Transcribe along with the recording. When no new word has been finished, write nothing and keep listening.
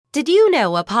Did you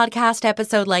know a podcast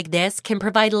episode like this can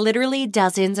provide literally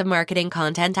dozens of marketing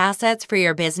content assets for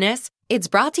your business? It's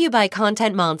brought to you by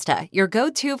Content Monster, your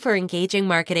go-to for engaging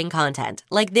marketing content,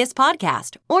 like this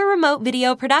podcast or remote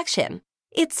video production.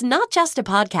 It's not just a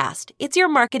podcast, it's your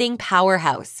marketing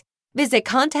powerhouse. Visit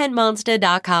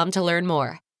contentmonster.com to learn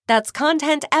more. That's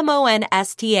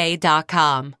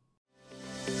contentmonsta.com.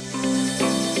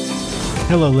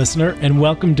 Hello, listener, and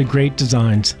welcome to Great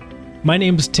Designs. My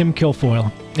name is Tim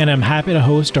Kilfoyle, and I'm happy to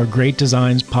host our Great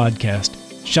Designs podcast,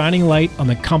 shining light on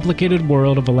the complicated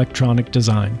world of electronic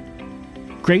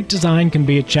design. Great design can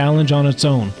be a challenge on its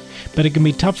own, but it can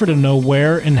be tougher to know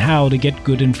where and how to get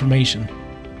good information.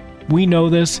 We know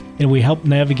this, and we help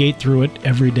navigate through it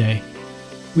every day.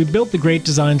 We built the Great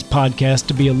Designs podcast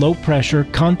to be a low-pressure,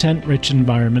 content-rich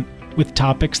environment with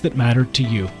topics that matter to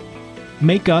you.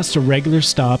 Make us a regular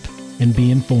stop and be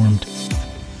informed.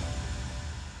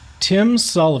 Tim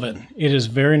Sullivan, it is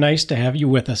very nice to have you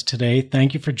with us today.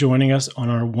 Thank you for joining us on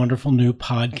our wonderful new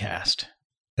podcast.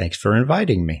 Thanks for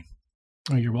inviting me.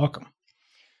 Oh, you're welcome.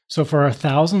 So for our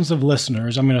thousands of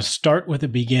listeners, I'm going to start with the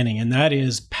beginning, and that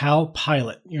is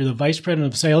PalPilot. You're the Vice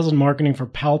President of Sales and Marketing for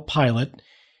PalPilot.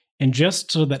 And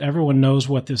just so that everyone knows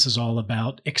what this is all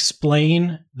about,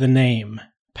 explain the name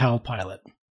PalPilot.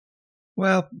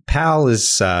 Well, PAL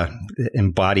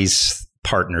embodies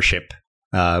partnership.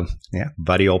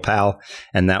 Buddy old pal.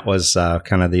 And that was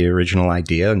kind of the original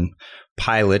idea. And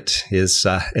pilot is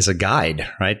a guide,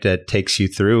 right? That takes you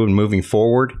through and moving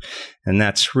forward. And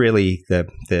that's really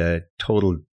the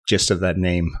total gist of that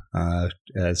name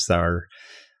as our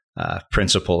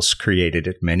principals created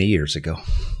it many years ago.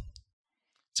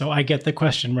 So I get the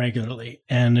question regularly,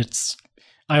 and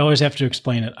I always have to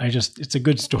explain it. It's a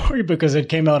good story because it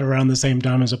came out around the same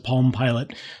time as a Palm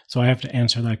Pilot. So I have to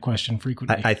answer that question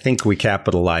frequently. I think we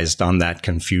capitalized on that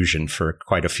confusion for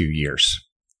quite a few years.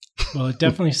 Well, it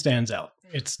definitely stands out.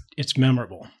 It's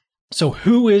memorable. So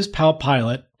who is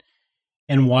PalPilot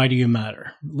and why do you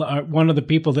matter? One of the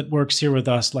people that works here with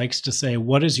us likes to say,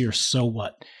 what is your so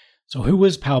what? So who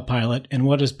is PalPilot and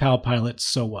what is PalPilot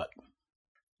so what?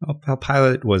 Well,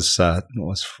 PalPilot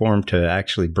was formed to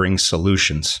actually bring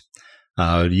solutions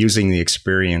using the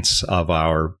experience of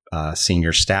our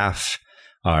senior staff.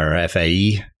 Our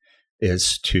FAE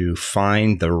is to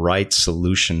find the right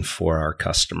solution for our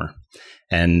customer.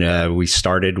 And we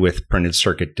started with printed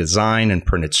circuit design and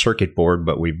printed circuit board,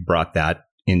 but we brought that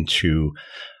into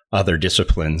other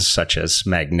disciplines such as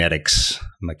magnetics,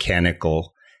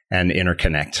 mechanical, and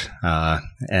interconnect.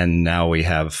 And now we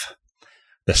have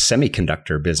the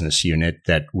semiconductor business unit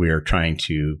that we're trying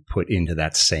to put into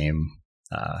that same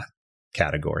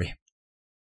category.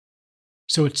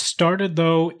 So it started,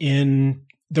 though, in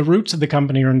the roots of the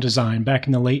company are in design back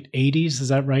in the late 80s. Is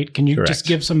that right? Can you Correct. Just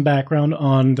give some background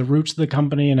on the roots of the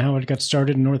company and how it got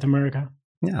started in North America?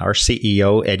 Yeah, our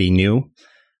CEO, Eddie New,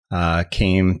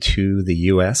 came to the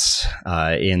U.S.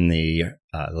 In the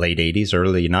late 80s,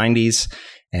 early 90s,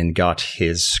 and got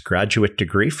his graduate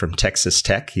degree from Texas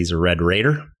Tech. He's a Red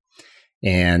Raider.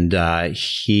 And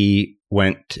he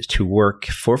went to work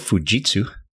for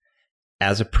Fujitsu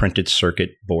as a printed circuit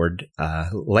board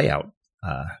layout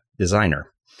designer.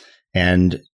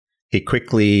 And he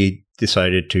quickly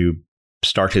decided to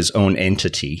start his own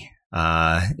entity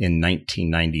in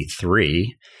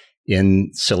 1993 in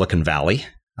Silicon Valley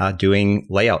doing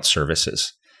layout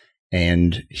services.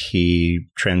 And he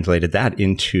translated that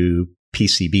into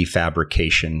PCB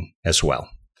fabrication as well.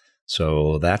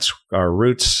 So that's our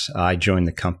roots. I joined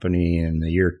the company in the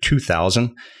year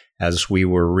 2000 as we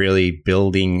were really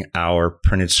building our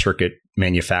printed circuit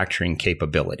manufacturing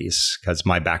capabilities because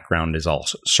my background is all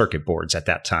circuit boards at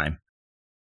that time.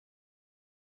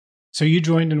 So you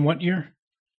joined in what year?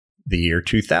 The year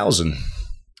 2000.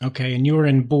 Okay, and you were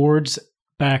in boards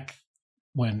back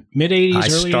when? Mid-80s,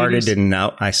 early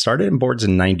 80s? I started in boards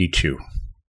in 92.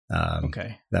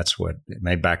 Okay. That's what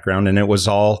my background, and it was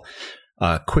all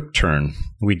quick turn.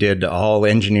 We did all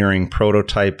engineering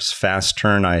prototypes, fast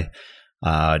turn. I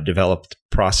developed a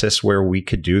process where we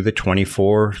could do the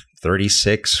 24,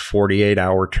 36,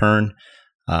 48-hour turn,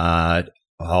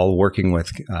 all working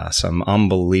with some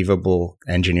unbelievable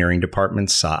engineering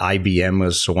departments. IBM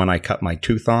was the one I cut my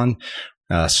tooth on,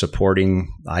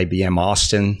 supporting IBM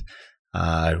Austin,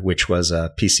 which was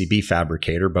a PCB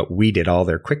fabricator, but we did all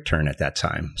their quick turn at that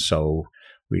time. So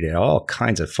we did all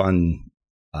kinds of fun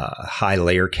high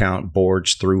layer count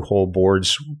boards, through hole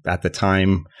boards at the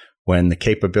time when the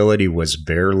capability was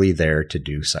barely there to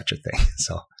do such a thing.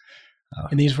 So,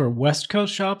 and these were West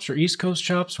Coast shops or East Coast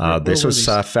shops? This was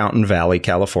Fountain Valley,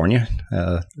 California.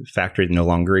 The factory no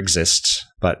longer exists,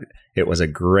 but it was a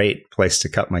great place to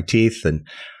cut my teeth. And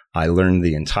I learned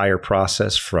the entire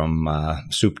process from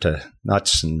soup to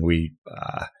nuts, and we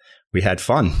had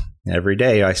fun every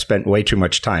day. I spent way too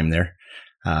much time there,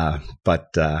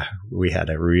 but we had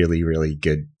a really, really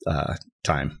good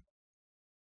time.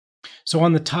 So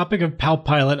on the topic of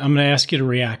PalPilot, I'm going to ask you to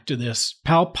react to this.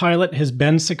 PalPilot has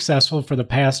been successful for the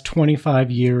past 25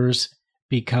 years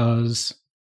because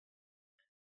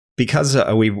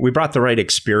we brought the right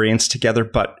experience together,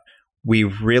 but we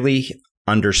really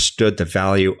understood the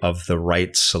value of the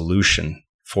right solution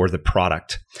for the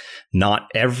product. Not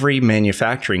every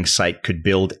manufacturing site could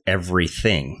build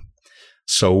everything.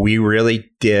 So we really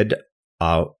did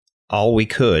all we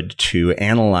could to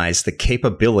analyze the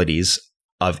capabilities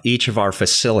of each of our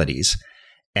facilities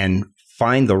and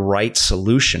find the right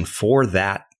solution for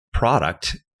that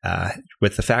product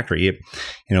with the factory.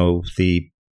 The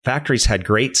factories had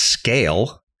great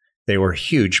scale. They were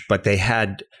huge, but they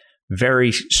had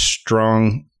very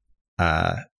strong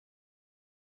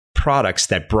products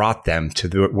that brought them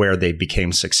to where they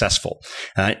became successful.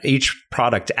 Each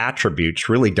product attributes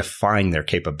really define their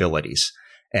capabilities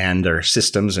and their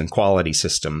systems and quality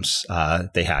systems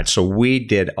they had. So we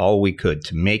did all we could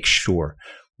to make sure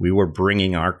we were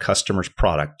bringing our customer's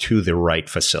product to the right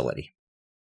facility.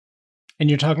 And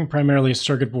you're talking primarily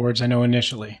circuit boards, I know,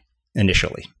 initially.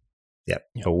 Yeah.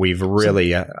 But we've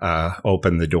really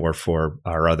opened the door for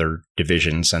our other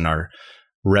divisions, and our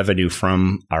revenue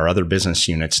from our other business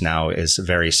units now is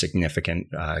very significant,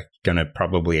 going to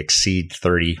probably exceed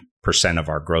 30% of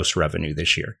our gross revenue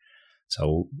this year.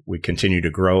 So we continue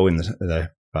to grow in the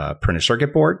printed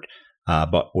circuit board,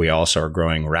 but we also are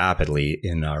growing rapidly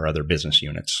in our other business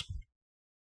units.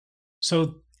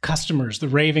 So customers, the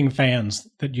raving fans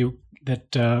that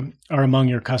are among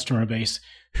your customer base,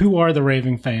 who are the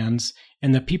raving fans?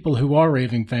 And the people who are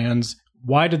raving fans,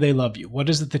 why do they love you? What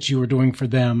is it that you are doing for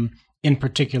them in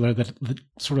particular that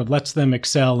sort of lets them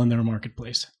excel in their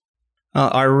marketplace?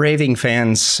 Our raving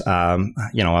fans, I'm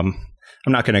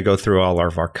not going to go through all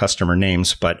of our customer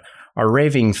names, but our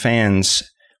raving fans,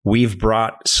 we've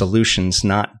brought solutions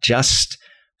not just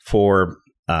for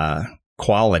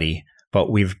quality, but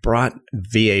we've brought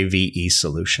VAVE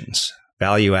solutions,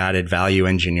 value added, value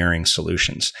engineering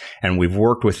solutions. And we've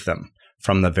worked with them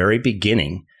from the very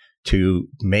beginning to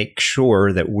make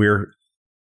sure that we're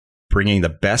bringing the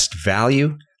best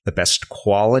value, the best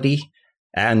quality,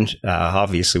 and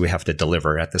obviously we have to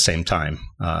deliver at the same time.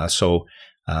 So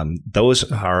those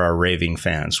are our raving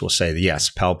fans. Will say,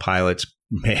 yes, PalPilot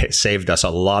saved us a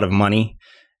lot of money,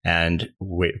 and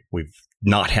we've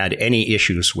not had any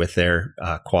issues with their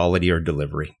quality or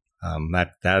delivery.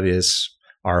 That is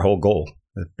our whole goal,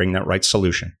 bring that right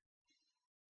solution.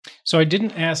 So I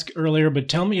didn't ask earlier, but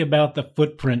tell me about the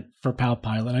footprint for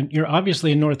PalPilot. And you're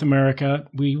obviously in North America.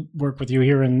 We work with you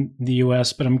here in the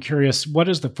US, but I'm curious, what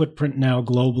is the footprint now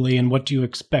globally, and what do you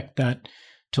expect that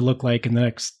to look like in the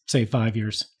next, say, 5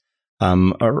 years?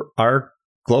 Our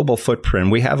global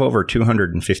footprint, we have over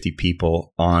 250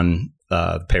 people on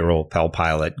the payroll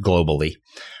PalPilot globally.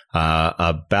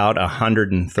 About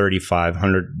 135,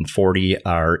 140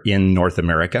 are in North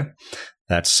America.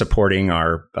 That's supporting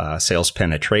our sales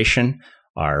penetration,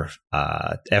 our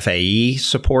FAE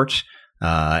support,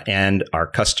 and our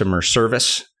customer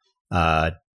service,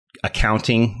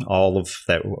 accounting, all of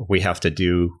that we have to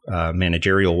do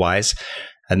managerial wise.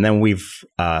 And then we've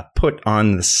put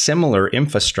on the similar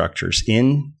infrastructures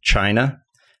in China,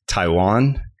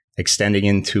 Taiwan, extending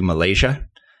into Malaysia.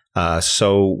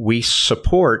 So we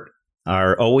support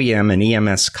our OEM and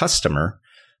EMS customer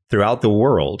throughout the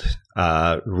world,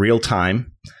 real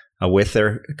time, with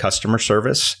their customer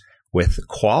service, with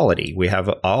quality. We have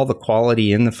all the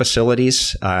quality in the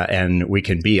facilities, and we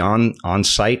can be on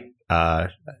site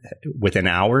within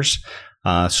hours.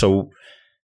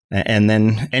 And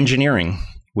then engineering.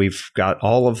 We've got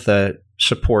all of the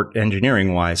support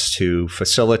engineering-wise to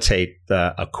facilitate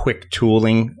a quick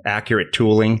tooling, accurate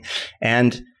tooling,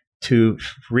 and to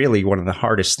really one of the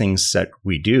hardest things that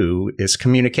we do is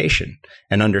communication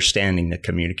and understanding the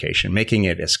communication, making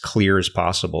it as clear as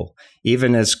possible.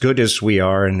 Even as good as we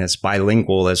are and as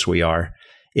bilingual as we are,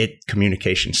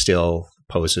 communication still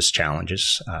poses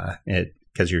challenges.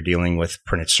 Because you're dealing with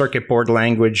printed circuit board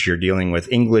language, you're dealing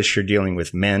with English, you're dealing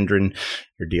with Mandarin,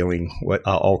 you're dealing with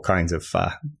all kinds of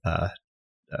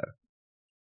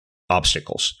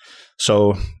obstacles.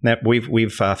 So that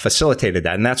we've facilitated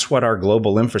that, and that's what our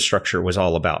global infrastructure was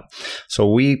all about.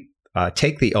 So we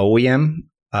take the OEM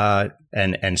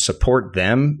and support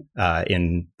them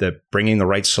in bringing the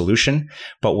right solution,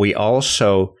 but we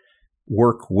also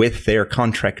work with their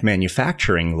contract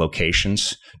manufacturing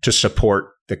locations to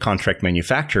support the contract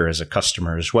manufacturer as a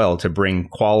customer as well, to bring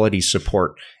quality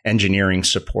support, engineering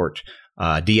support,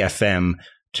 DFM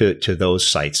to those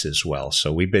sites as well.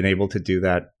 So we've been able to do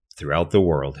that throughout the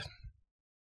world.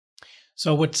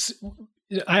 So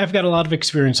I've got a lot of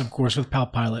experience, of course, with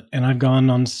PalPilot, and I've gone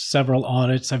on several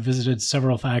audits. I've visited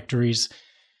several factories.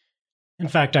 In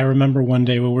fact, I remember one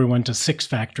day where we went to 6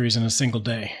 factories in a single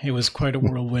day. It was quite a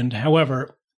whirlwind.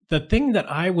 However, the thing that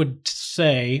I would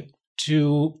say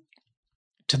to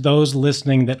those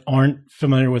listening that aren't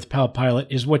familiar with PalPilot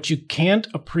is what you can't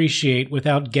appreciate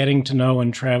without getting to know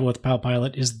and travel with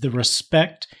PalPilot is the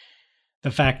respect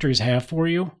the factories have for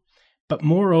you. But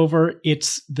moreover,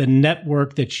 it's the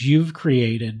network that you've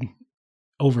created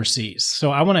overseas.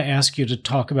 So I want to ask you to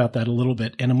talk about that a little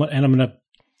bit, and I'm going to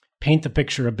paint the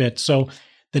picture a bit. So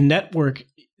the network,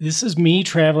 this is me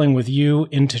traveling with you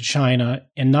into China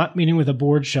and not meeting with a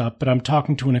board shop, but I'm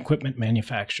talking to an equipment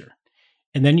manufacturer.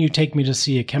 And then you take me to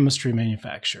see a chemistry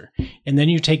manufacturer. And then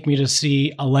you take me to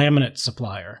see a laminate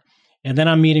supplier. And then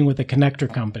I'm meeting with a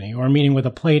connector company, or I'm meeting with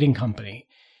a plating company.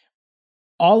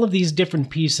 All of these different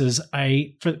pieces,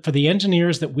 for the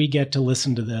engineers that we get to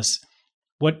listen to this,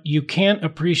 what you can't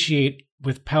appreciate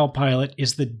with PalPilot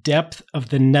is the depth of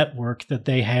the network that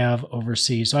they have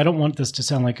overseas. So I don't want this to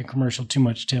sound like a commercial too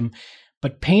much, Tim,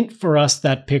 but paint for us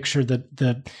that picture,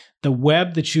 the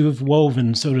web that you've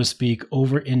woven, so to speak,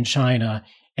 over in China,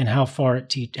 and how far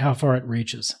it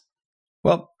reaches.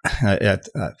 Well,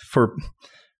 for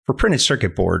printed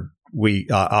circuit board, we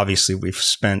obviously we've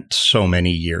spent so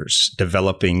many years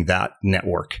developing that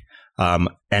network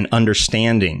and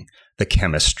understanding the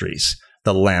chemistries,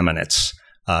 the laminates,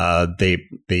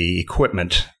 the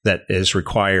equipment that is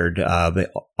required, the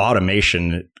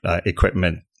automation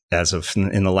equipment as of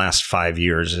in the last 5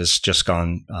 years has just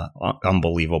gone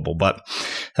unbelievable. But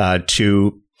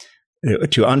to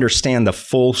understand the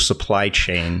full supply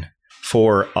chain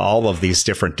for all of these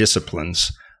different disciplines,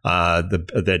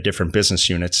 the different business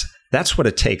units, that's what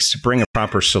it takes to bring a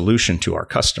proper solution to our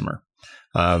customer.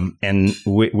 And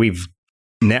we've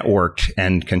networked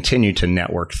and continue to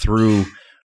network through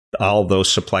all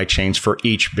those supply chains for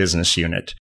each business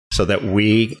unit so that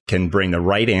we can bring the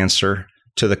right answer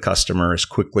to the customer as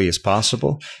quickly as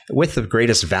possible with the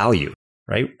greatest value,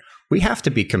 right? We have to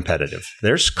be competitive.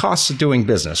 There's costs of doing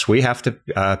business. We have to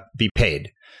be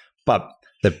paid. But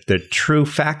the true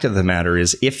fact of the matter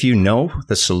is, if you know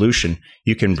the solution,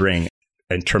 you can bring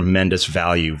a tremendous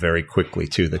value very quickly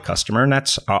to the customer. And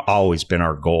that's always been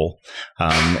our goal.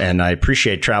 And I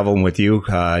appreciate traveling with you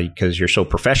because you're so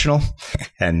professional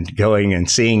and going and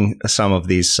seeing some of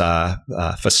these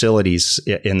facilities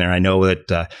in there. I know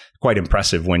that quite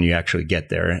impressive when you actually get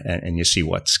there and you see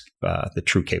what's the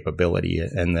true capability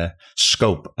and the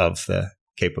scope of the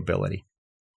capability.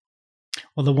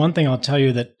 Well, the one thing I'll tell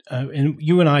you that, and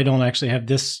you and I don't actually have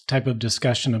this type of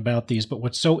discussion about these, but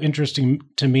what's so interesting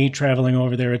to me traveling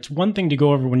over there, it's one thing to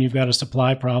go over when you've got a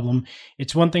supply problem.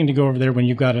 It's one thing to go over there when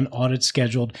you've got an audit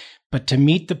scheduled, but to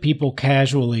meet the people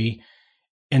casually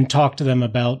and talk to them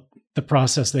about the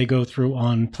process they go through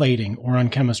on plating or on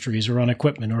chemistries or on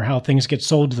equipment, or how things get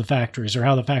sold to the factories, or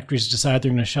how the factories decide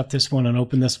they're going to shut this one and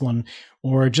open this one,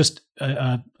 or just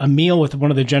a meal with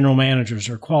one of the general managers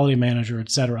or quality manager,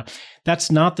 et cetera.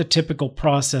 That's not the typical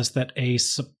process that a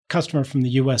customer from the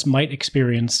US might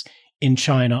experience in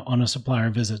China on a supplier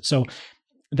visit. So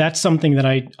that's something that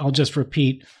I'll just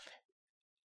repeat.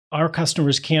 Our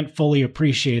customers can't fully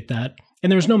appreciate that.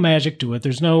 And there's no magic to it.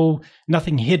 There's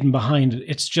nothing hidden behind it.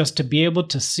 It's just to be able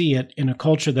to see it in a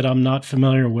culture that I'm not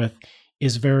familiar with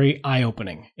is very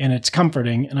eye-opening, and it's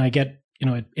comforting. And I get,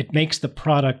 it makes the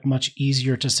product much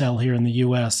easier to sell here in the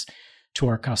U.S. to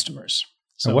our customers.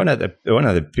 So one of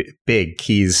the big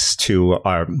keys to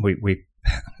our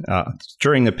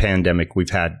during the pandemic,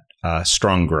 we've had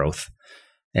strong growth,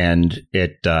 and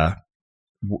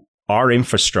our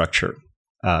infrastructure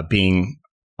being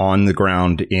on the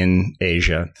ground in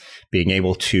Asia, being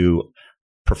able to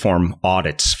perform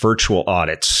audits, virtual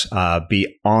audits,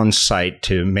 be on site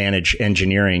to manage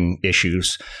engineering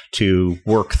issues, to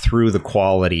work through the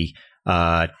quality,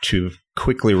 to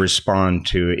quickly respond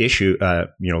to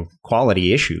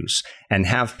quality issues, and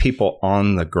have people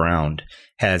on the ground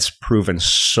has proven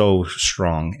so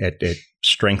strong. It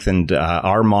strengthened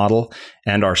our model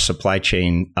and our supply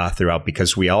chain throughout,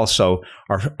 because we also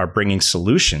are bringing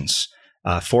solutions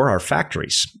for our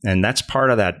factories. And that's part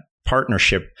of that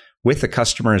partnership with the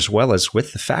customer as well as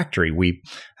with the factory. We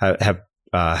have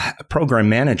program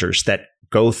managers that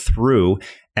go through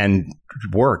and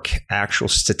work actual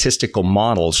statistical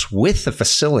models with the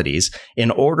facilities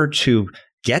in order to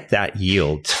get that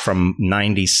yield from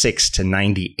 96 to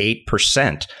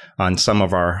 98% on some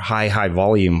of our high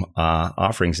volume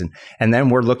offerings. And then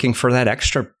we're looking for that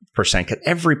extra percent, because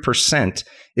every percent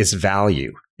is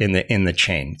value in the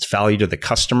chain. It's value to the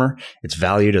customer. It's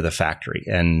value to the factory.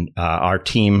 And our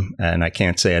team, and I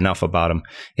can't say enough about them,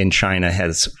 in China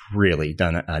has really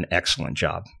done an excellent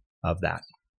job of that.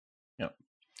 Yep.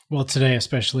 Well, today,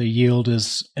 especially, yield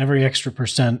is every extra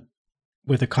percent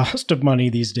with the cost of money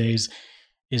these days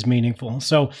is meaningful.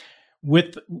 So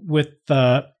with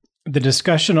the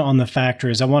discussion on the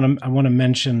factories, I want to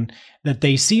mention that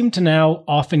they seem to now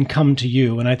often come to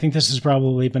you, and I think this has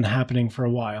probably been happening for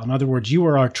a while. In other words, you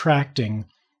are attracting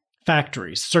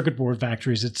factories, circuit board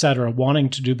factories, et cetera, wanting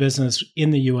to do business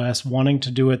in the U.S., wanting to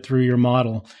do it through your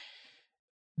model.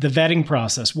 The vetting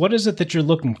process, what is it that you're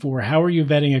looking for? How are you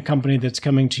vetting a company that's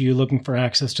coming to you looking for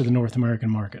access to the North American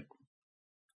market?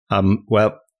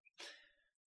 Well,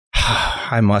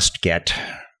 I must get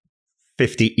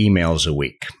 50 emails a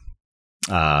week.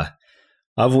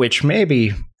 Of which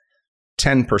maybe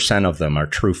 10% of them are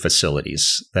true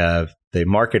facilities. The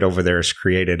market over there has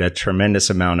created a tremendous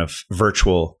amount of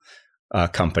virtual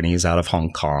companies out of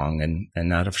Hong Kong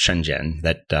and out of Shenzhen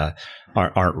that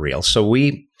aren't real. So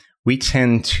we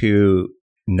tend to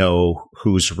know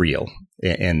who's real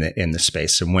in the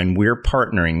space, and when we're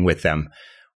partnering with them,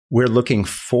 we're looking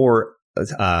for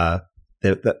a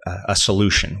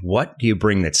solution. What do you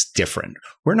bring that's different?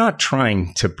 We're not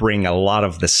trying to bring a lot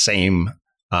of the same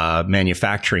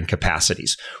manufacturing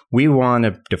capacities. We want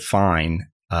to define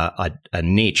a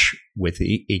niche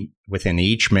within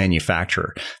each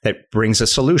manufacturer that brings a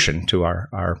solution to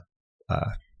our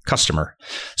customer.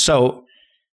 So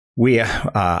we,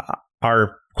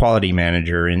 our quality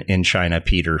manager in China,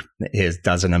 Peter,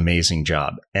 does an amazing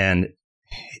job, and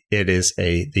it is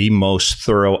the most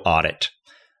thorough audit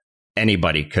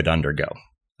anybody could undergo.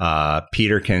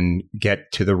 Peter can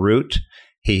get to the root.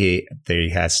 He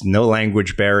has no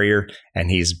language barrier, and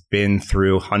he's been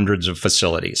through hundreds of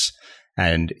facilities.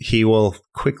 And he will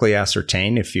quickly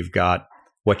ascertain if you've got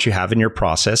what you have in your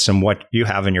process and what you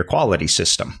have in your quality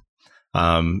system.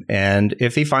 And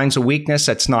if he finds a weakness,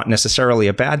 that's not necessarily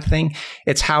a bad thing.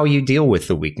 It's how you deal with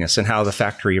the weakness and how the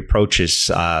factory approaches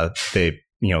the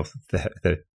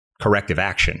corrective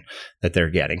action that they're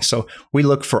getting. So we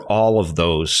look for all of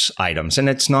those items, and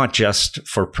it's not just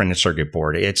for printed circuit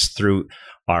board. It's through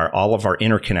all of our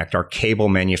interconnect, our cable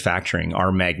manufacturing,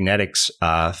 our magnetics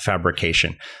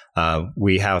fabrication.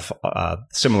 We have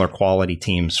similar quality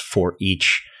teams for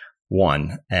each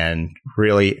one, and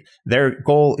really their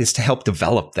goal is to help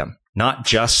develop them, not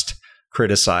just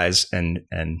criticize and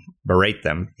berate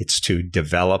them. It's to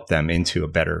develop them into a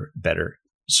better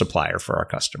supplier for our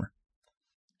customer.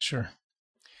 Sure.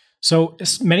 So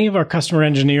many of our customer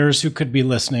engineers who could be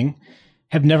listening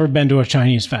have never been to a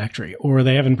Chinese factory, or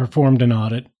they haven't performed an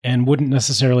audit and wouldn't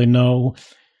necessarily know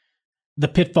the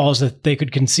pitfalls that they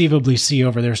could conceivably see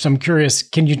over there. So I'm curious,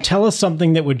 can you tell us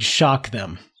something that would shock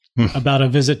them about a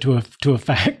visit to a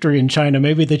factory in China,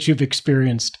 maybe that you've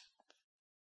experienced?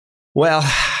 Well,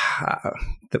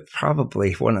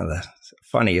 probably one of the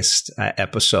funniest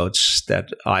episodes that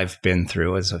I've been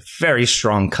through is a very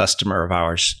strong customer of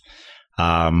ours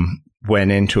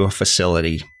went into a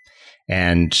facility,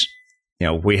 and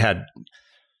we had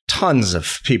tons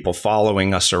of people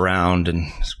following us around,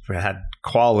 and we had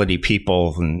quality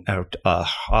people and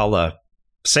all the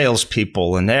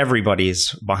salespeople, and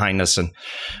everybody's behind us. And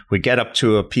we get up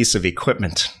to a piece of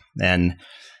equipment, and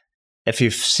if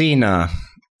you've seen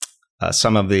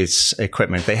some of this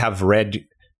equipment, they have red,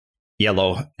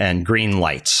 yellow, and green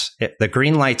lights. The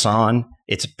green light's on.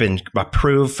 It's been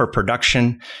approved for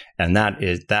production, and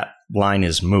that line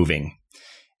is moving.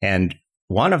 And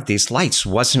one of these lights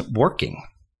wasn't working.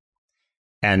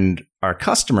 And our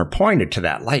customer pointed to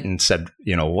that light and said,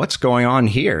 what's going on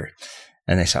here?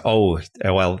 And they said, oh,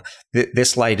 well,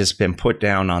 this light has been put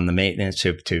down on the maintenance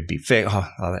to be fixed.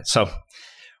 All that. So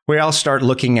we all start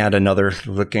looking at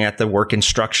the work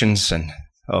instructions, and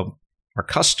our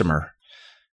customer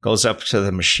goes up to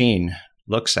the machine,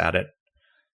 looks at it,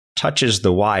 touches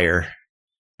the wire,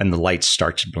 and the light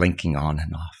starts blinking on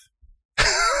and off.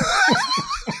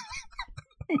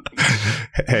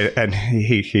 And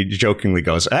he jokingly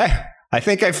goes, I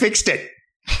think I fixed it.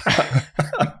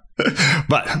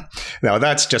 But no,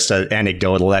 that's just an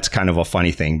anecdotal. That's kind of a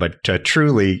funny thing. But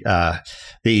truly,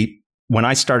 when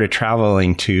I started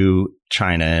traveling to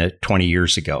China 20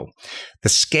 years ago, the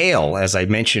scale, as I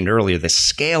mentioned earlier, the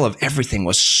scale of everything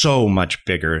was so much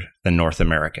bigger than North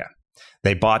America.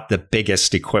 They bought the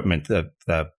biggest equipment,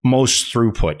 the most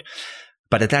throughput.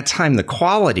 But at that time, the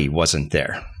quality wasn't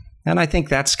there. And I think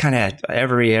that's kind of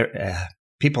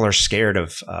people are scared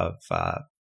of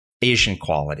Asian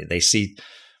quality. They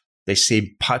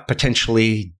see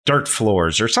potentially dirt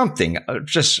floors or something,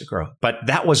 but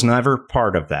that was never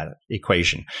part of that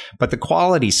equation. But the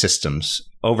quality systems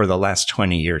over the last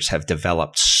 20 years have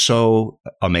developed so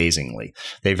amazingly.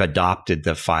 They've adopted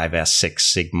the 5S,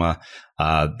 6 Sigma.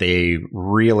 They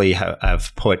really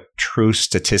have put true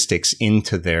statistics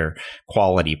into their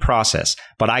quality process.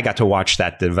 But I got to watch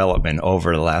that development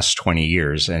over the last 20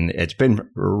 years, and it's been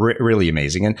really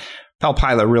amazing. And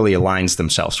PalPilot really aligns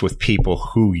themselves with people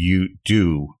who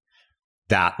do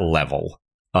that level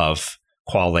of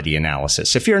quality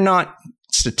analysis. If you're not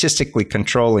statistically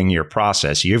controlling your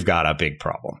process, you've got a big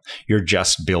problem. You're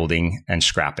just building and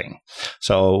scrapping.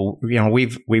 So,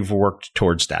 we've worked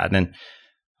towards that. And,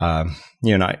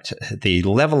 the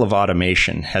level of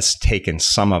automation has taken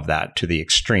some of that to the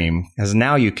extreme, because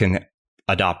now you can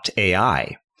adopt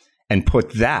AI and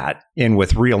put that in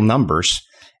with real numbers,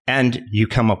 and you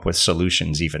come up with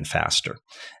solutions even faster.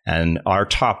 And our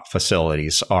top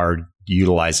facilities are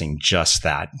utilizing just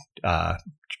that,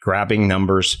 grabbing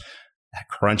numbers,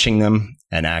 crunching them,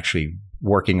 and actually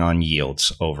working on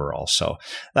yields overall. So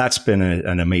that's been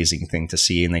an amazing thing to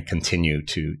see, and they continue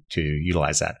to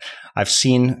utilize that. I've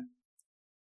seen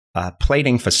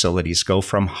plating facilities go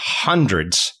from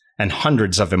hundreds and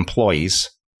hundreds of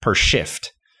employees per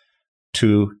shift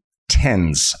to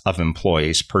tens of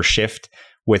employees per shift,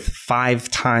 with 5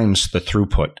 times the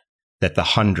throughput that the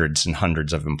hundreds and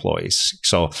hundreds of employees.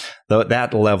 So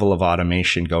that level of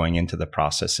automation going into the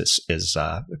process is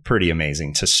pretty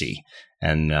amazing to see.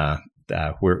 And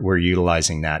we're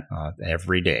utilizing that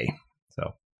every day.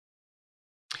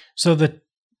 So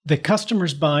the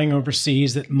customers buying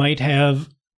overseas that might have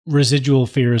residual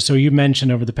fears. So you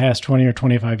mentioned over the past 20 or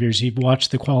 25 years, you've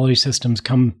watched the quality systems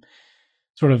come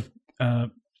sort of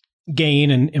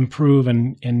gain and improve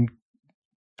and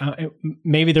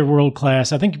maybe they're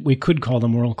world-class. I think we could call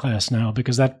them world-class now,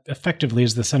 because that effectively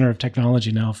is the center of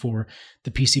technology now for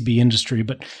the PCB industry.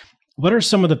 But what are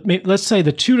some of let's say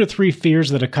the 2 to 3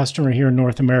 fears that a customer here in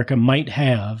North America might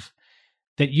have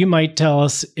that you might tell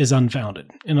us is unfounded?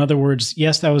 In other words,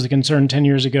 yes, that was a concern 10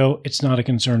 years ago. It's not a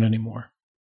concern anymore.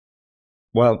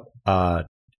 Well,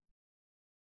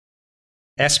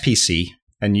 SPC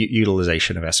and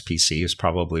utilization of SPC is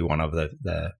probably one of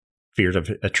the fears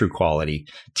of a true quality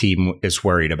team is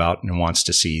worried about and wants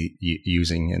to see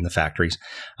using in the factories.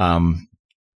 Some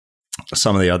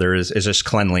of the other is just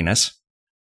cleanliness,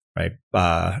 right?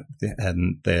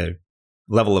 And the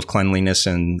level of cleanliness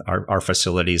in our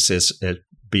facilities is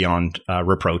beyond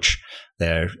reproach.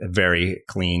 They're very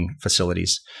clean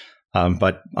facilities.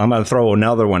 But I'm going to throw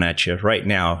another one at you right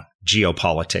now.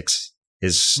 Geopolitics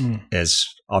is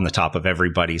on the top of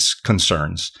everybody's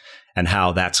concerns, and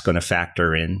how that's going to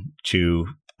factor into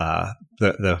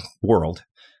the world.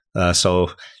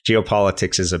 So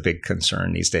geopolitics is a big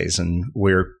concern these days, and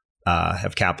we're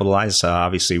have capitalized.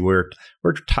 Obviously, we're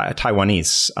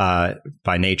Taiwanese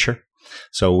by nature,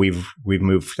 so we've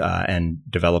moved and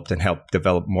developed and helped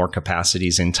develop more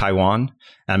capacities in Taiwan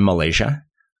and Malaysia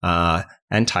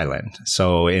and Thailand.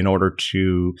 So in order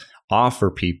to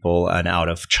offer people an out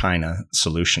of China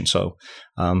solution. So,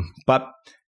 but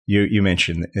you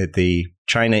mentioned that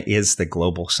China is the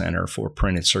global center for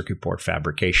printed circuit board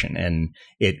fabrication, and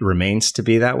it remains to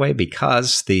be that way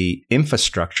because the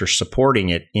infrastructure supporting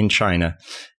it in China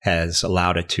has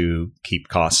allowed it to keep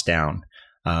costs down.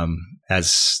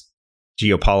 As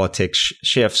geopolitics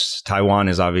shifts, Taiwan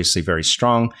is obviously very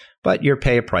strong, but you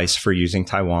pay a price for using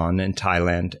Taiwan and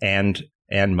Thailand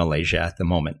and Malaysia at the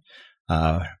moment.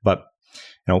 But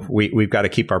we've got to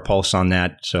keep our pulse on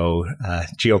that. So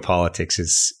geopolitics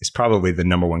is probably the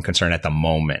number one concern at the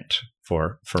moment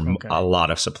for a lot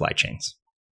of supply chains.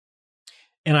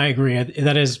 And I agree.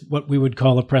 That is what we would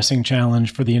call a pressing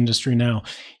challenge for the industry now.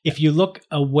 If you look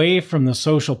away from the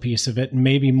social piece of it and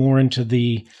maybe more into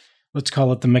the, let's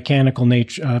call it the mechanical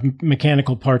nature,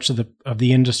 mechanical parts of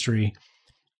the industry,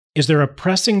 is there a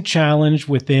pressing challenge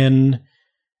within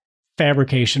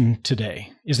fabrication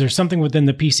today? Is there something within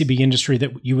the PCB industry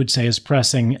that you would say is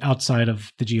pressing outside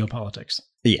of the geopolitics?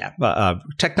 Yeah.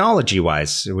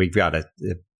 Technology-wise, we've got to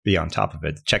be on top of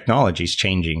it. Technology is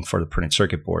changing for the printed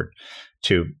circuit board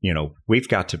to, we've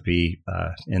got to be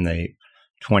in the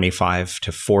 25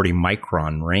 to 40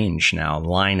 micron range now,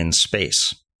 line and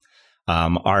space.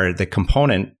 The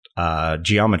component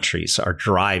geometries are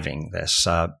driving this.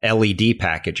 LED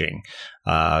packaging,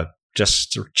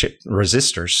 just chip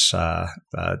resistors,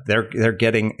 they're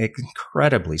getting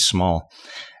incredibly small.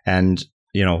 And,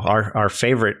 our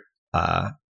favorite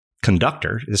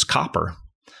conductor is copper.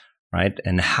 right?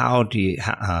 And how do you,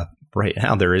 right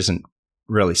now there isn't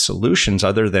really solutions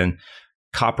other than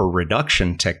copper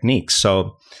reduction techniques.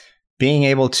 So being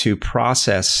able to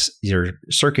process your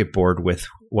circuit board with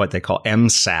what they call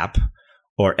MSAP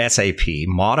or SAP,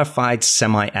 modified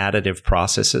semi-additive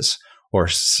processes or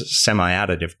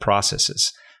semi-additive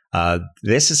processes,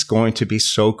 this is going to be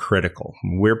so critical.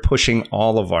 We're pushing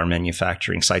all of our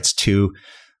manufacturing sites to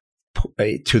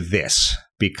this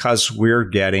because we're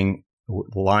getting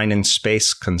line and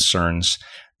space concerns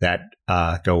that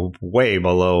go way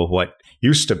below what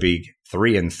used to be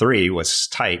 3 and 3 was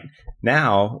tight.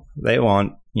 Now they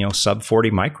want sub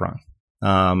 40 micron,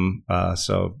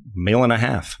 so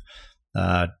 1.5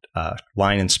 mil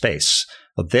line and space.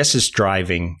 Well, this is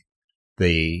driving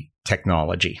the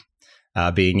technology,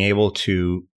 being able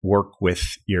to work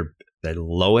with the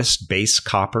lowest base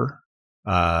copper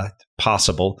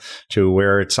possible to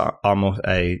where it's almost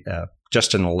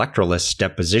just an electroless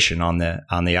deposition on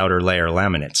the outer layer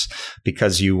laminates,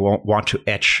 because you won't want to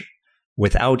etch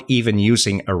without even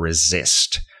using a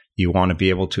resist. You want to be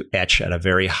able to etch at a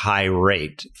very high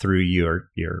rate through your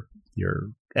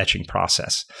etching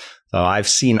process. So I've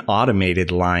seen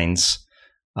automated lines,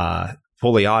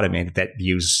 fully automated, that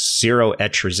use zero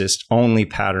etch resist, only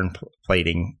pattern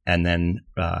plating, and then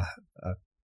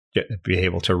be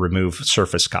able to remove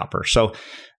surface copper. So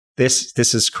this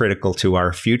is critical to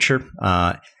our future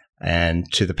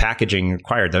and to the packaging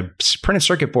required. The printed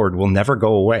circuit board will never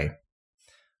go away.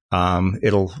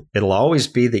 It'll always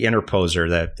be the interposer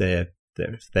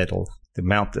that'll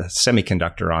mount the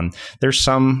semiconductor on. There's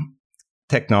some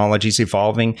technologies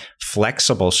evolving.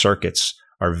 Flexible circuits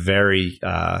are very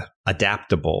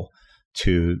adaptable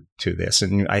to this,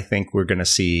 and I think we're going to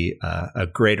see a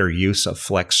greater use of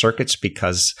flex circuits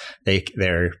because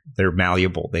they're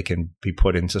malleable. They can be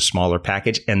put into smaller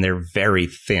package, and they're very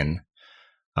thin.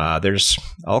 There's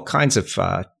all kinds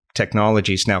of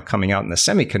technologies now coming out in the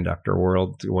semiconductor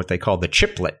world, what they call the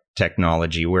chiplet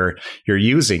technology, where you're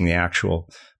using the actual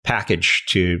package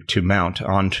to mount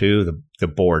onto the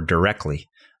board directly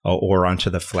or onto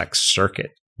the flex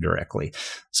circuit directly.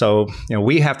 So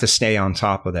we have to stay on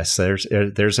top of this. There's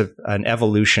an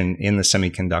evolution in the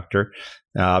semiconductor.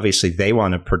 Obviously, they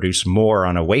want to produce more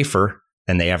on a wafer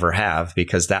than they ever have,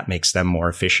 because that makes them more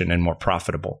efficient and more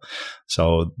profitable.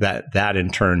 So that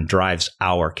in turn drives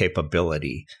our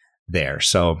capability there.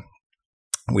 So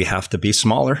we have to be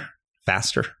smaller,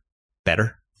 faster,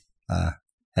 better,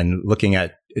 and looking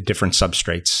at different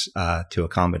substrates to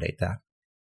accommodate that.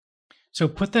 So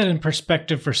put that in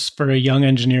perspective for a young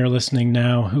engineer listening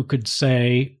now who could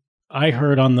say, I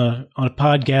heard on a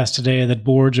podcast today that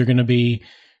boards are going to be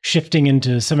shifting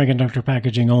into semiconductor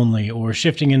packaging only, or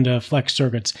shifting into flex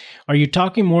circuits. Are you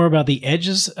talking more about the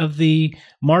edges of the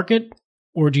market,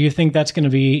 or do you think that's going to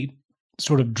be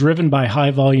sort of driven by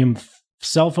high volume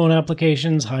cell phone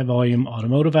applications, high volume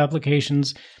automotive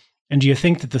applications? And do you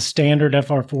think that the standard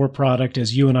FR4 product,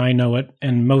 as you and I know it,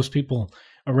 and most people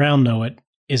around know it,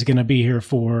 is going to be here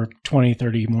for 20,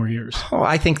 30 more years? Oh,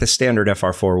 I think the standard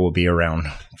FR4 will be around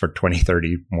for 20,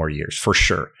 30 more years, for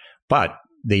sure. But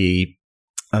the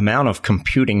amount of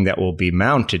computing that will be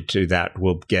mounted to that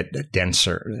will get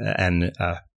denser and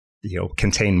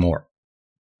contain more.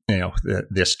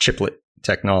 This chiplet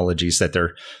technologies that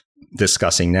they're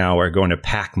discussing now are going to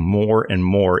pack more and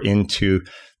more into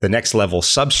the next level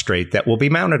substrate that will be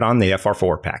mounted on the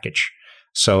FR4 package.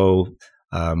 So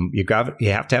you have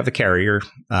to have a carrier,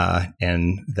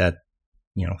 and that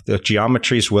the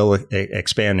geometries will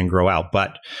expand and grow out,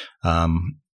 but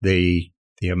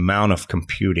the amount of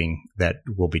computing that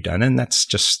will be done, and that's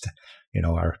just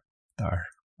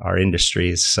our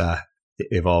industry is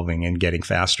evolving and getting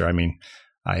faster. I mean,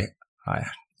 I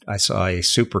saw a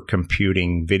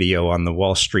supercomputing video on the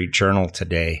Wall Street Journal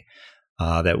today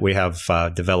that we have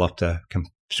developed a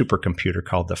supercomputer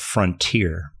called the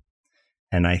Frontier,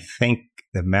 and I think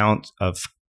the amount of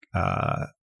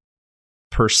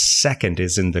per second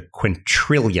is in the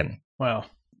quintillion. Wow.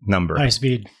 Number. High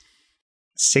speed.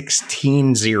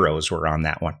 16 zeros were on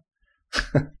that one.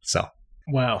 So.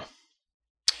 Wow.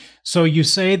 So you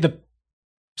say the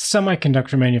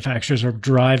semiconductor manufacturers are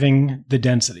driving the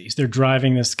densities. They're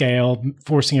driving the scale,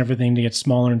 forcing everything to get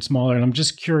smaller and smaller. And I'm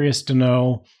just curious to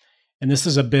know, and this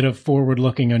is a bit of forward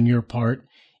looking on your part,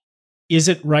 is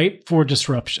it ripe for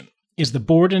disruption? Is the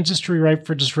board industry ripe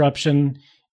for disruption?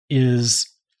 Is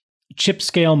chip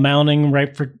scale mounting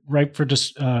ripe for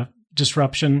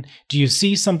disruption? Do you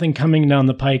see something coming down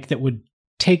the pike that would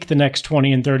take the next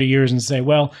 20 and 30 years and say,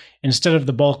 well, instead of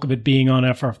the bulk of it being on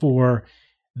FR4,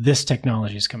 this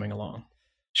technology is coming along?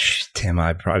 Tim,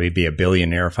 I'd probably be a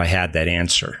billionaire if I had that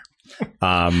answer.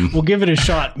 We'll give it a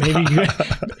shot.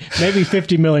 Maybe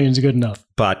 50 million is good enough.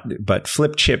 But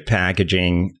flip chip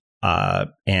packaging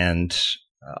and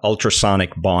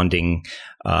ultrasonic bonding,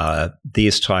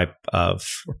 these type of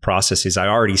processes, I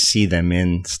already see them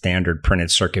in standard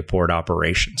printed circuit board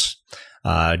operations,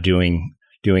 doing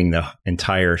the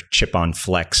entire chip on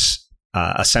flex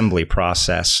assembly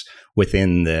process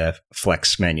within the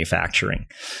flex manufacturing.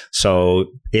 So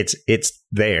it's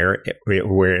there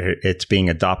where it's being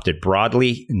adopted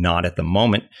broadly, not at the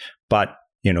moment, but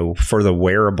for the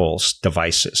wearables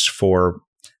devices, for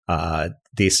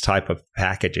these type of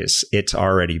packages, it's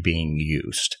already being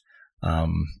used.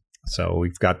 So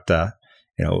we've got the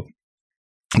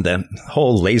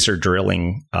whole laser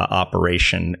drilling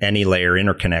operation, any layer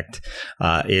interconnect,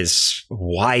 is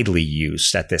widely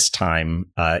used at this time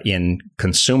in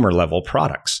consumer level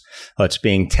products. It's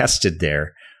being tested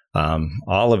there.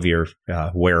 All of your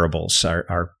wearables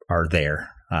are there.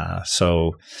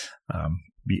 So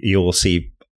you will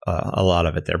see a lot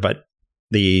of it there. But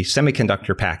the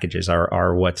semiconductor packages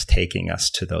are what's taking us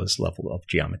to those level of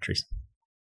geometries.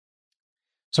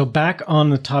 So back on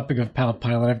the topic of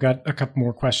PalPilot, I've got a couple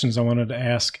more questions I wanted to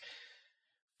ask.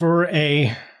 What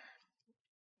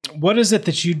is it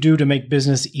that you do to make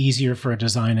business easier for a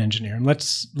design engineer? And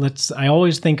I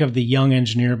always think of the young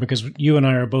engineer because you and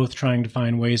I are both trying to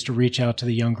find ways to reach out to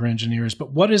the younger engineers.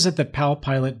 But what is it that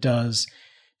PalPilot does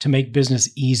to make business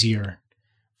easier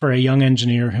for a young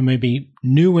engineer who may be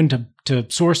new into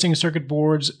sourcing circuit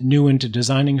boards, new into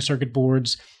designing circuit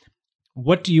boards?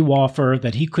 What do you offer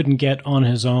that he couldn't get on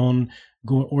his own,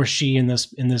 or she in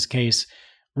this case,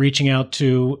 reaching out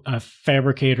to a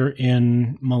fabricator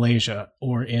in Malaysia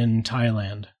or in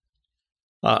Thailand?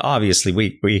 Obviously,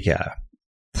 we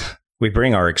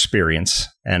bring our experience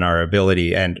and our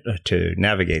ability and to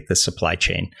navigate the supply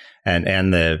chain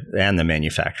and the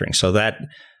manufacturing. So that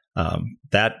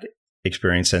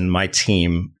experience and my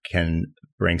team can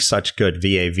bring such good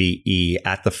VAVE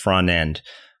at the front end.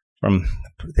 From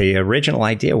the original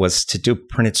idea was to do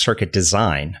printed circuit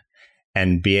design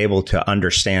and be able to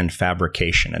understand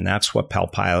fabrication. And that's what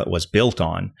PalPilot was built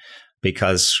on,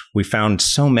 because we found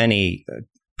so many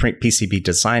PCB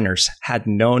designers had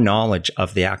no knowledge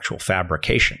of the actual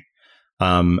fabrication.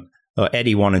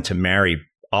 Eddie wanted to marry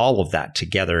all of that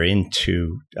together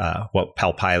into what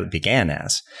PalPilot began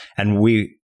as. And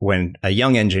when a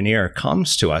young engineer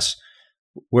comes to us,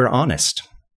 we're honest.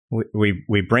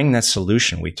 We bring that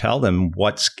solution. We tell them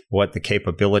what the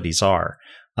capabilities are,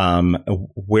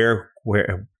 where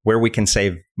we can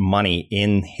save money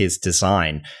in his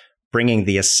design, bringing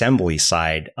the assembly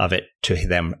side of it to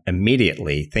them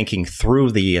immediately, thinking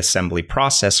through the assembly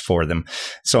process for them.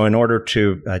 So in order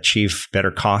to achieve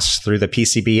better costs through the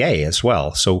PCBA as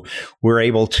well. So we're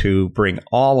able to bring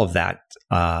all of that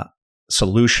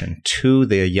solution to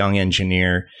the young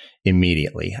engineer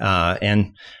immediately.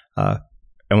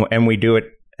 And we do it,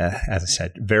 as I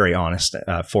said, very honest,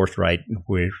 forthright.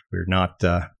 We're not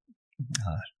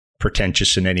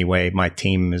pretentious in any way. My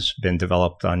team has been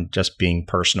developed on just being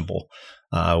personable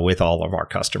with all of our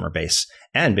customer base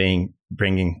and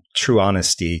bringing true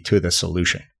honesty to the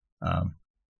solution.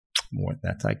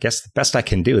 That's, I guess, the best I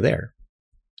can do there.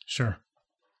 Sure.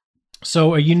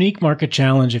 So a unique market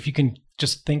challenge, if you can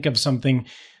just think of something,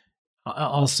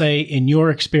 I'll say in your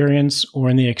experience or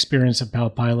in the experience of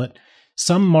PalPilot,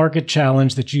 some market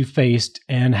challenge that you faced,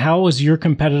 and how was your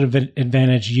competitive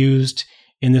advantage used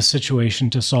in this situation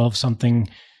to solve something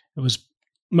that was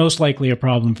most likely a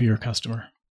problem for your customer?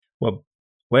 Well,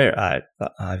 where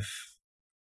I've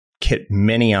hit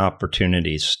many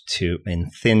opportunities in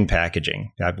thin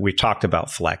packaging. We talked about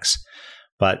flex,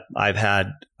 but I've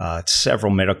had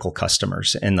several medical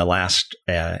customers in the last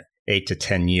 8 to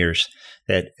 10 years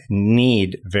that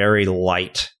need very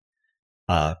light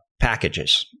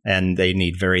packages, and they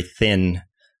need very thin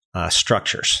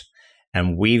structures.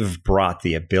 And we've brought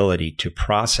the ability to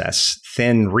process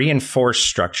thin reinforced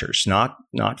structures, not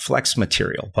flex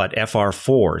material, but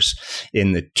FR4s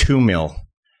in the 2 mil,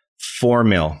 4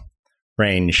 mil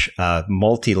range,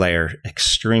 multi-layer,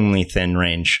 extremely thin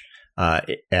range,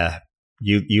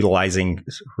 utilizing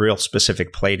real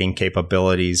specific plating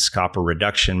capabilities, copper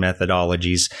reduction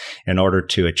methodologies in order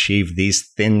to achieve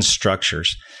these thin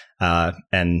structures.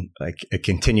 And I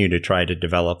continue to try to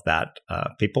develop that.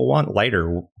 People want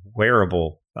lighter,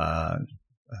 wearable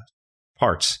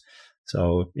parts.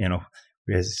 So,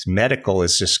 because medical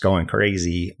is just going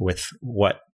crazy with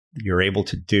what you're able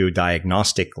to do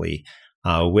diagnostically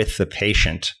with the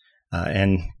patient,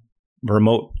 and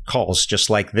remote calls just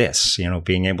like this,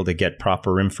 being able to get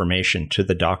proper information to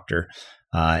the doctor.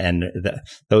 And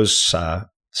those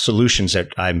solutions that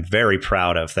I'm very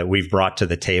proud of that we've brought to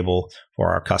the table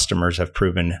for our customers have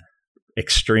proven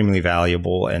extremely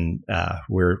valuable, and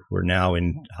we're now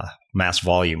in mass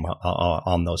volume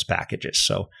on those packages.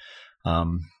 So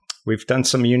we've done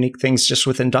some unique things just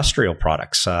with industrial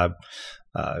products.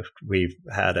 We've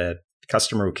had a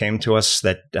customer who came to us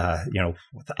that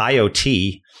with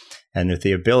IoT and with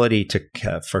the ability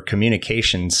for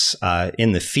communications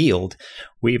in the field,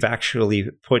 we've actually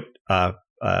put a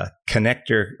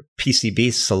connector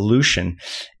PCB solution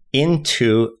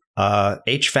into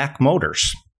HVAC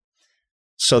motors,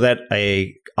 so that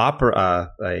a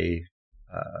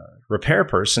repair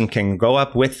person can go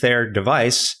up with their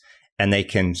device and they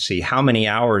can see how many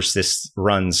hours this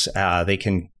runs. They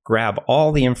can grab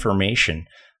all the information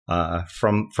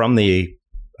from the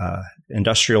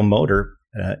industrial motor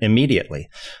immediately.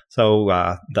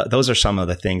 So those are some of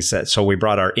the things so we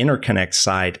brought our interconnect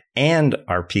side and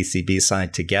our PCB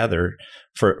side together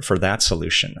for that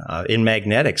solution. In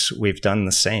magnetics, we've done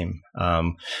the same.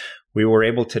 We were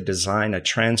able to design a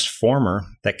transformer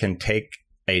that can take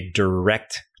a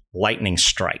direct lightning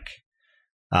strike.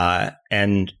 It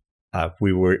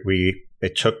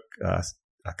took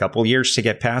a couple years to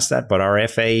get past that, but our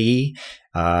FAE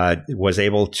was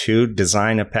able to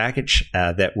design a package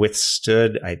that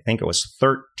withstood, I think it was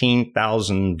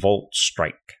 13,000 volt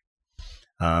strike.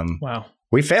 Wow.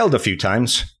 We failed a few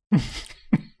times,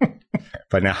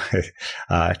 but now,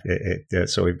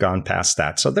 so we've gone past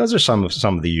that. So those are some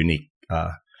of the unique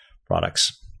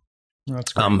products.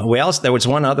 That's great. There was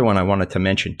one other one I wanted to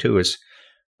mention too, is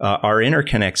our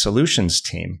interconnect solutions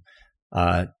team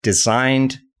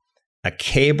designed a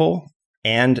cable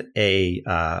and a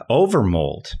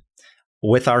overmold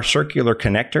with our circular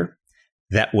connector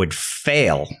that would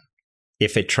fail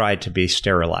if it tried to be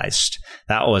sterilized.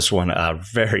 That was a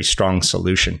very strong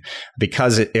solution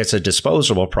because it's a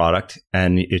disposable product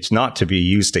and it's not to be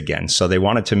used again. So they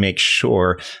wanted to make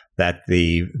sure that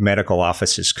the medical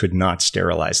offices could not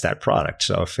sterilize that product.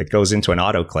 So if it goes into an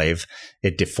autoclave,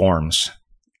 it deforms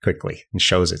quickly and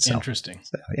shows itself. Interesting.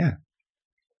 So, yeah.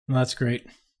 Well, that's great.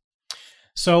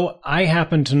 So I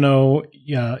happen to know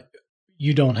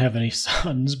you don't have any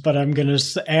sons, but I'm going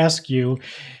to ask you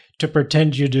to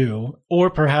pretend you do,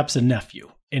 or perhaps a nephew.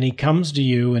 And he comes to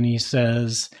you and he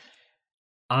says,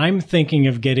 I'm thinking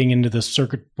of getting into the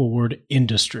circuit board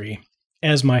industry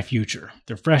as my future.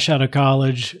 They're fresh out of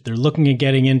college. They're looking at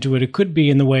getting into it. It could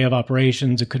be in the way of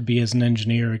operations. It could be as an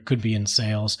engineer. It could be in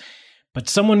sales. But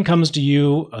someone comes to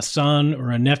you, a son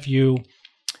or a nephew,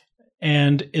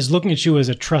 and is looking at you as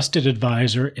a trusted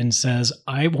advisor and says,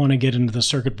 I want to get into the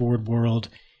circuit board world.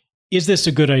 Is this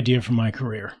a good idea for my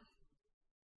career?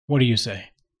 What do you say?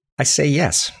 I say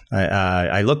yes.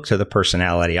 I look to the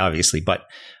personality, obviously, but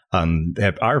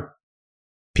our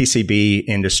PCB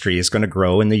industry is going to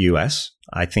grow in the U.S.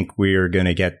 I think we're going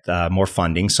to get more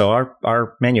funding. So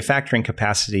our manufacturing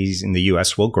capacities in the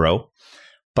U.S. will grow,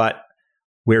 but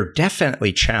we're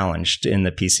definitely challenged in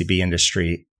the PCB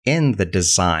industry in the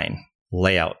design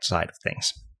layout side of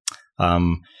things.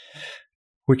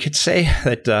 We could say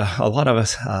that a lot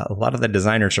of the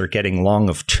designers are getting long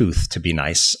of tooth, to be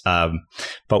nice.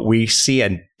 But we see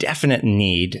a definite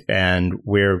need, and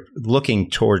we're looking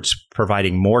towards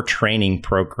providing more training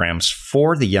programs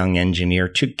for the young engineer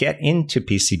to get into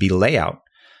PCB layout.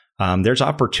 There's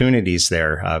opportunities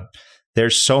there.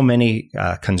 There's so many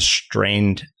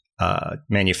constrained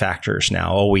manufacturers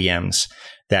now, OEMs,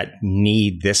 that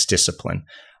need this discipline.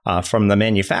 From the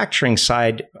manufacturing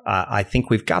side, I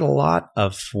think we've got a lot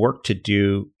of work to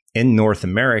do in North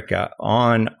America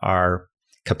on our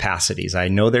capacities. I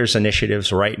know there's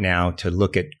initiatives right now to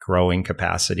look at growing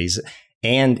capacities,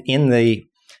 and in the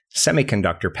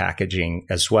semiconductor packaging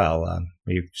as well.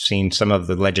 We've seen some of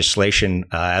the legislation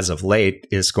as of late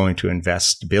is going to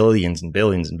invest billions and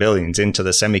billions and billions into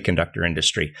the semiconductor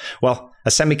industry. Well,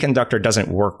 a semiconductor doesn't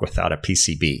work without a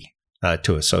PCB.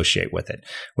 To associate with it.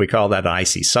 We call that an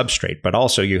IC substrate, but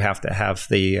also you have to have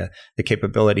the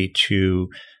capability to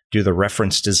do the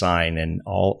reference design and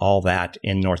all that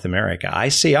in North America. I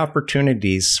see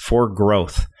opportunities for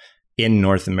growth in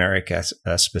North America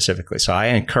specifically. So I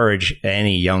encourage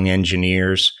any young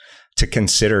engineers to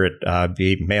consider it,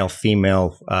 be male,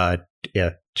 female,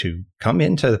 to come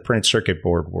into the printed circuit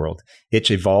board world.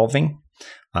 It's evolving.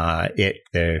 There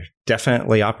are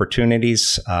definitely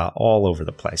opportunities all over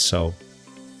the place. So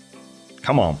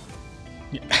come on.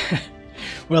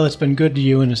 Well, it's been good to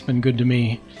you and it's been good to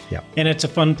me. Yeah. And it's a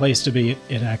fun place to be.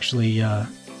 It actually,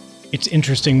 it's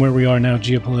interesting where we are now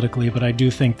geopolitically, but I do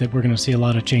think that we're going to see a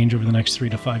lot of change over the next 3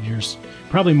 to 5 years.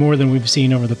 Probably more than we've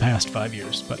seen over the past 5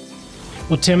 years. But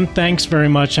Well, Tim, thanks very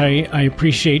much. I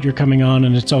appreciate your coming on,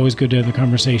 and it's always good to have the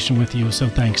conversation with you, so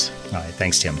thanks. All right,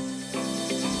 thanks, Tim.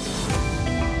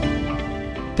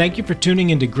 Thank you for tuning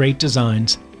into Great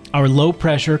Designs, our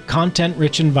low-pressure,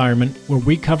 content-rich environment where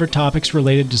we cover topics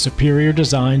related to superior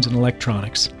designs and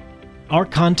electronics. Our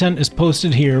content is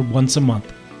posted here once a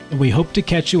month, and we hope to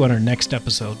catch you on our next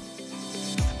episode.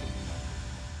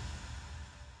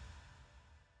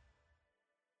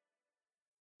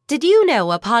 Did you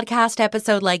know a podcast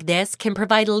episode like this can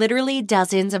provide literally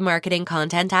dozens of marketing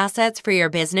content assets for your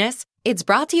business? It's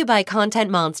brought to you by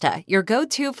Content Monster, your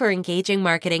go-to for engaging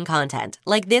marketing content,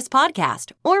 like this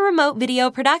podcast or remote video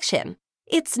production.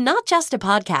 It's not just a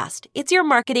podcast, it's your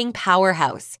marketing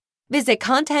powerhouse. Visit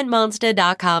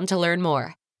contentmonster.com to learn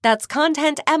more. That's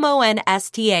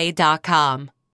contentmonsta.com.